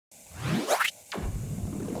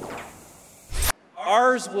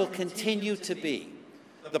Ours will continue to be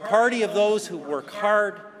the party of those who work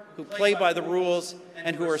hard, who play by the rules,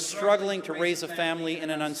 and who are struggling to raise a family in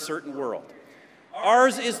an uncertain world.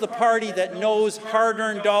 Ours is the party that knows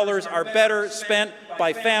hard-earned dollars are better spent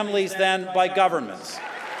by families than by governments.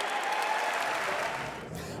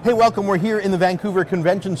 Hey, welcome. We're here in the Vancouver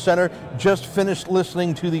Convention Centre. Just finished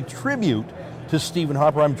listening to the tribute to Stephen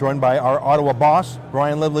Harper. I'm joined by our Ottawa boss,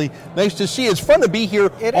 Brian Lively. Nice to see you. It's fun to be here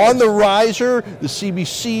on the riser. The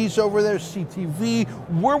CBC's over there, CTV.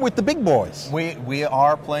 We're with the big boys. We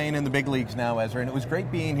are playing in the big leagues now, Ezra, and it was great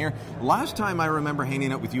being here. Last time I remember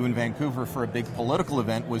hanging out with you in Vancouver for a big political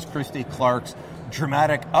event was Christy Clark's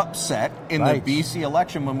dramatic upset in the BC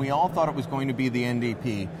election when we all thought it was going to be the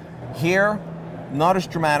NDP. Here, not as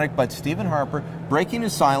dramatic, but Stephen Harper breaking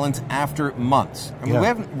his silence after months. I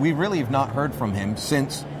mean, we really have not heard from him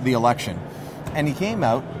since the election. And he came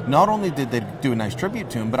out, not only did they do a nice tribute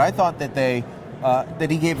to him, but I thought that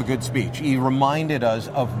that he gave a good speech. He reminded us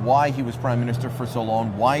of why he was Prime Minister for so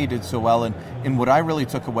long, why he did so well, and what I really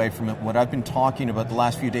took away from it, what I've been talking about the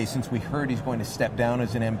last few days since we heard he's going to step down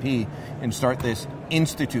as an MP and start this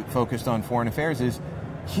institute focused on foreign affairs, is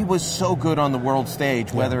he was so good on the world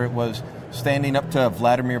stage, whether it was standing up to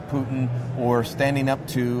Vladimir Putin or standing up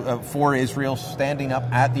to for Israel, standing up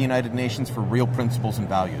at the United Nations for real principles and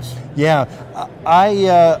values. Yeah,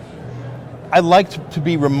 I like to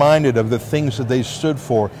be reminded of the things that they stood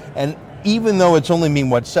for. And even though it's only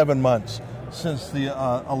been, 7 months since the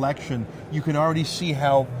election, you can already see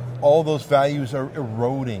how all those values are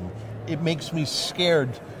eroding. It makes me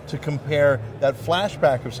scared to compare that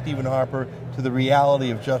flashback of Stephen Harper to the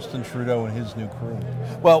reality of Justin Trudeau and his new crew.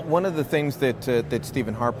 Well, one of the things that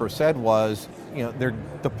Stephen Harper said was,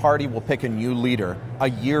 the party will pick a new leader a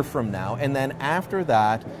year from now, and then after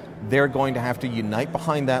that, they're going to have to unite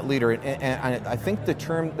behind that leader. And I think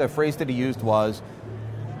the phrase that he used was,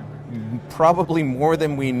 probably more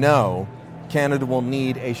than we know, Canada will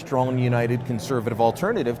need a strong, united, conservative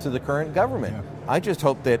alternative to the current government. Yeah. I just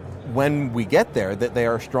hope that when we get there, that they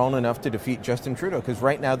are strong enough to defeat Justin Trudeau, because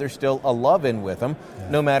right now there's still a love-in with him,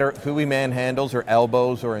 no matter who he manhandles or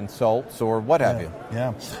elbows or insults or what have you.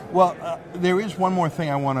 Yeah. Well, there is one more thing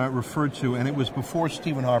I want to refer to, and it was before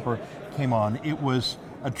Stephen Harper came on. It was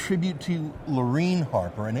a tribute to Laureen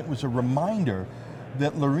Harper, and it was a reminder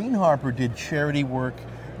that Laureen Harper did charity work,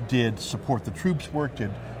 did support the troops work,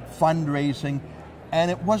 did fundraising,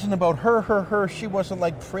 and it wasn't about her. She wasn't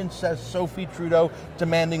like Princess Sophie Trudeau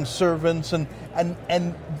demanding servants, and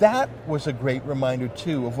that was a great reminder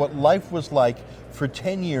too of what life was like for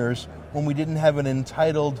 10 years when we didn't have an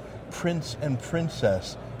entitled prince and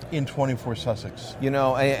princess in 24 Sussex.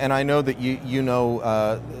 And I know that you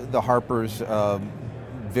know the Harpers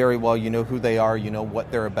very well. You know who they are, you know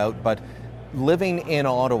what they're about, but living in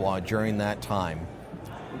Ottawa during that time,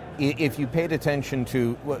 if you paid attention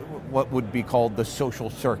to what would be called the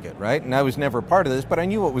social circuit, right? And I was never part of this, but I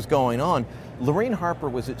knew what was going on. Laureen Harper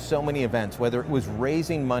was at so many events, whether it was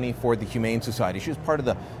raising money for the Humane Society. She was part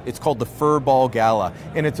of it's called the Fur Ball Gala,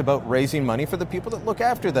 and it's about raising money for the people that look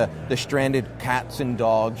after the stranded cats and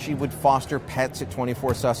dogs. She would foster pets at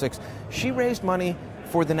 24 Sussex. She raised money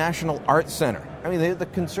for the National Arts Centre. I mean, the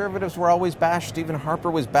Conservatives were always bashed. Stephen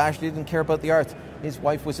Harper was bashed. He didn't care about the arts. His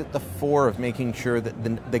wife was at the fore of making sure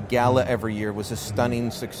that the gala every year was a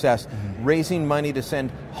stunning success, raising money to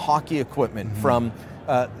send hockey equipment from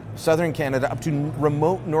southern Canada up to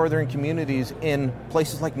remote northern communities in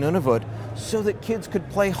places like Nunavut so that kids could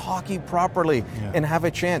play hockey properly and have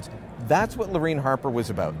a chance. That's what Laureen Harper was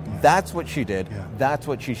about. That's what she did. That's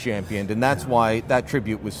what she championed, and that's why that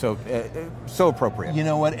tribute was so appropriate. You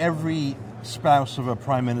know what? Every spouse of a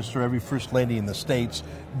prime minister, every first lady in the States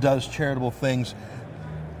does charitable things.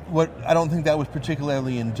 I don't think that was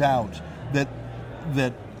particularly in doubt that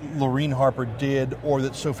Laureen Harper did or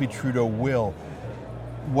that Sophie Trudeau will.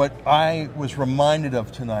 What I was reminded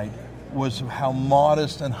of tonight was how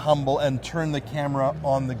modest and humble and turned the camera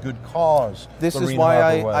on the good cause. This is why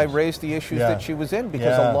I raised the issues that she was in,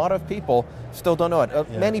 because a lot of people still don't know it.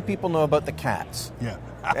 Many people know about the cats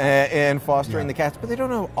and fostering the cats, but they don't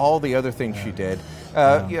know all the other things she did.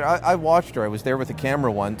 I watched her. I was there with the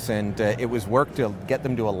camera once, and it was work to get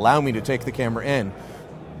them to allow me to take the camera in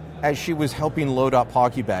as she was helping load up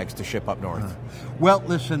hockey bags to ship up north. Well,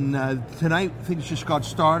 listen, tonight things just got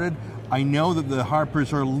started. I know that the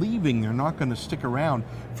Harpers are leaving. They're not going to stick around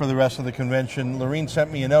for the rest of the convention. Laureen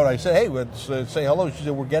sent me a note. I said, hey, let's say hello. She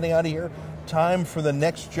said, we're getting out of here. Time for the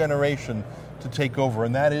next generation to take over.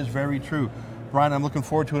 And that is very true. Brian, I'm looking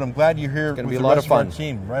forward to it. I'm glad you're here with the rest of our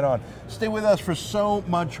team. Right on. Stay with us for so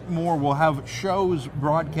much more. We'll have shows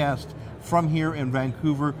broadcast from here in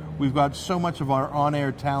Vancouver. We've got so much of our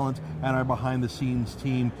on-air talent and our behind-the-scenes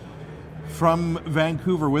team. From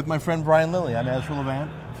Vancouver with my friend Brian Lilly, I'm Ezra Levant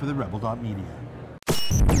for the Rebel.media.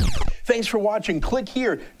 Thanks for watching. Click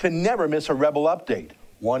here to never miss a Rebel update.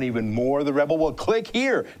 Want even more of the Rebel? Well, click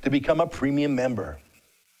here to become a premium member.